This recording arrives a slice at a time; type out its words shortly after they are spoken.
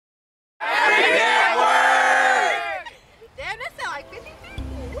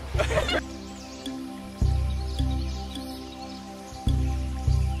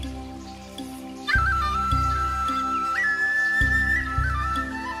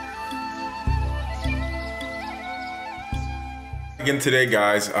Again today,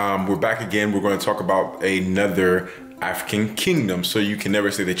 guys, we're back again. We're going to talk about another African kingdom. So you can never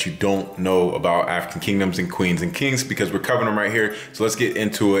say that you don't know about African kingdoms and queens and kings because we're covering them right here. So let's get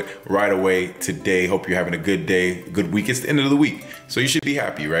into it right away today. Hope you're having a good day, good week. It's the end of the week, so you should be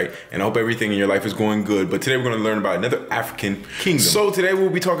happy, right? And I hope everything in your life is going good. But today we're going to learn about another African kingdom. So today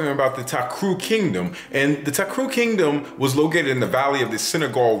we'll be talking about the Takrur kingdom. And the Takrur kingdom was located in the valley of the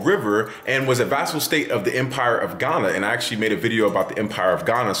Senegal River and was a vassal state of the Empire of Ghana. And I actually made a video about the Empire of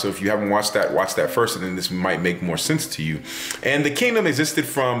Ghana. So if you haven't watched that, watch that first, and then this might make more sense to you. And the kingdom existed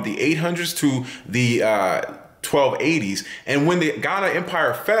from the 800s to the 1280s. And when the Ghana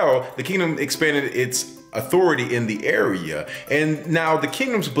Empire fell, the kingdom expanded its authority in the area. And now the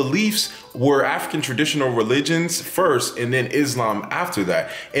kingdom's beliefs were African traditional religions first and then Islam after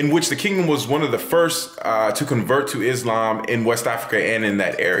that, in which the kingdom was one of the first to convert to Islam in West Africa and in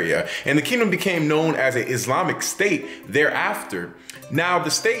that area. And the kingdom became known as an Islamic state thereafter. Now,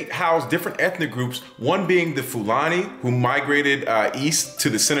 the state housed different ethnic groups, one being the Fulani, who migrated east to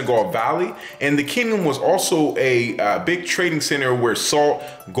the Senegal Valley. And the kingdom was also a big trading center where salt,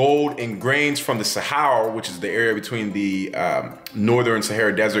 gold, and grains from the Sahel, which is the area between the northern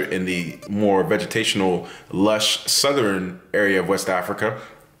Sahara Desert and the more vegetational, lush southern area of West Africa,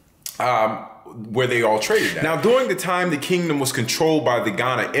 where they all traded at. Now, during the time the kingdom was controlled by the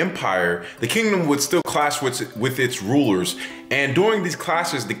Ghana Empire, the kingdom would still clash with its rulers. And during these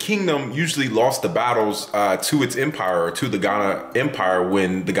clashes, the kingdom usually lost the battles to its empire, or to the Ghana Empire,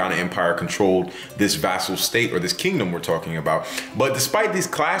 when the Ghana Empire controlled this vassal state, or this kingdom we're talking about. But despite these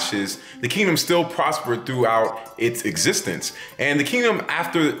clashes, the kingdom still prospered throughout its existence. And the kingdom,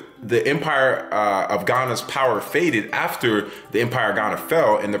 after the Empire of Ghana's power faded, after the Empire of Ghana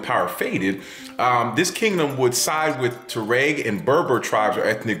fell and the power faded, this kingdom would side with Tuareg and Berber tribes or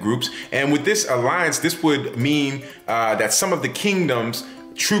ethnic groups. And with this alliance, this would mean that some of the kingdom's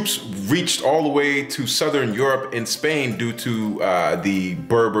troops reached all the way to southern Europe and Spain due to the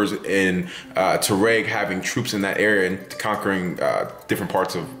Berbers and Tuareg having troops in that area and conquering different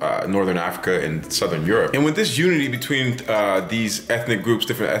parts of northern Africa and southern Europe. And with this unity between these ethnic groups,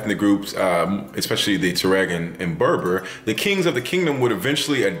 different ethnic groups, especially the Tuareg and Berber, the kings of the kingdom would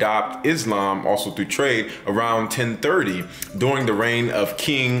eventually adopt Islam, also through trade, around 1030 during the reign of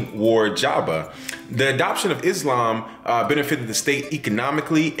King War Jaba. The adoption of Islam benefited the state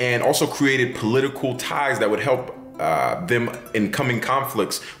economically and also created political ties that would help them in coming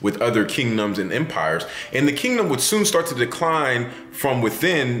conflicts with other kingdoms and empires. And the kingdom would soon start to decline from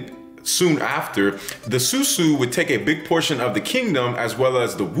within. Soon after, the Susu would take a big portion of the kingdom, as well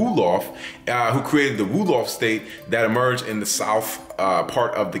as the Wolof, who created the Wolof state that emerged in the south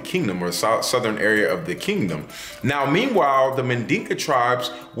part of the kingdom, or southern area of the kingdom. Now, meanwhile, the Mandinka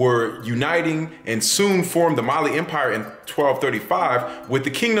tribes were uniting and soon formed the Mali Empire in 1235. With the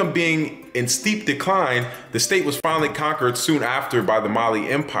kingdom being in steep decline, the state was finally conquered soon after by the Mali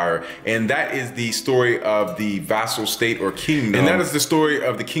Empire. And that is the story of the vassal state or kingdom. And that is the story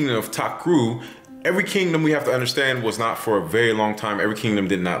of the kingdom of Takrur. Every kingdom, we have to understand, was not for a very long time. Every kingdom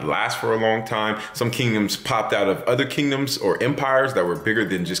did not last for a long time. Some kingdoms popped out of other kingdoms or empires that were bigger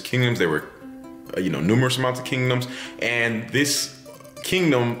than just kingdoms. They were, numerous amounts of kingdoms. And this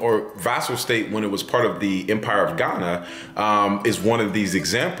kingdom or vassal state, when it was part of the Empire of Ghana, is one of these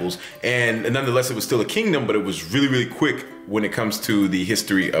examples. And nonetheless, it was still a kingdom, but it was really, really quick when it comes to the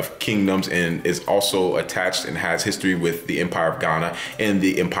history of kingdoms, and is also attached and has history with the Empire of Ghana and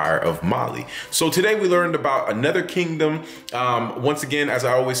the Empire of Mali. So today we learned about another kingdom. Once again, as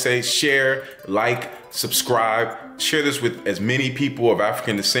I always say, share, like, subscribe, share this with as many people of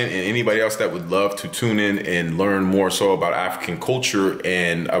African descent and anybody else that would love to tune in and learn more so about African culture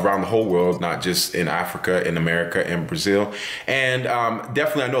and around the whole world, not just in Africa, in America, and Brazil. And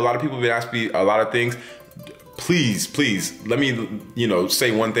definitely, I know a lot of people have been asking me a lot of things. Please, let me,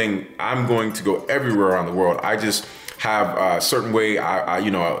 say one thing. I'm going to go everywhere around the world. I just have a certain way,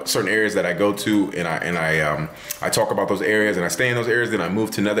 certain areas that I go to, and I talk about those areas, and I stay in those areas, then I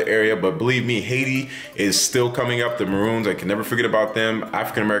move to another area. But believe me, Haiti is still coming up. The Maroons, I can never forget about them.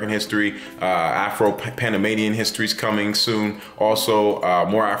 African American history, Afro-Panamanian history is coming soon. Also,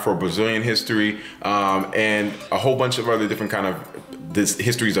 more Afro-Brazilian history, and a whole bunch of other different kind of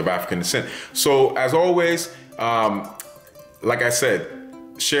histories of African descent. So as always, like I said,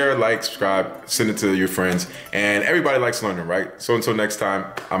 share, like, subscribe, send it to your friends, and everybody likes learning, right? So until next time,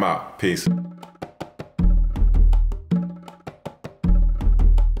 I'm out. Peace.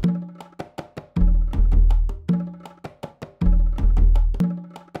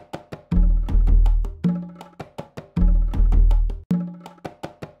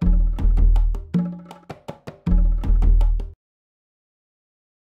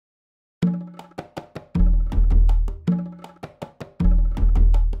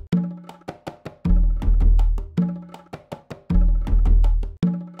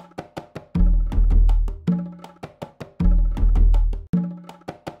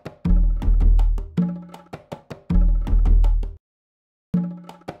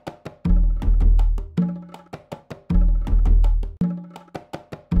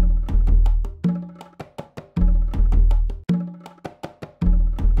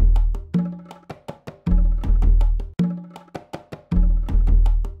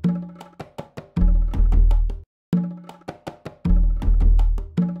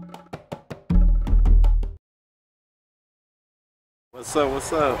 What's up,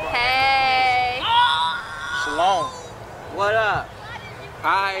 what's up? Hey. Shalom. What up?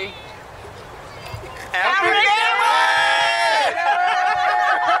 Hi. African.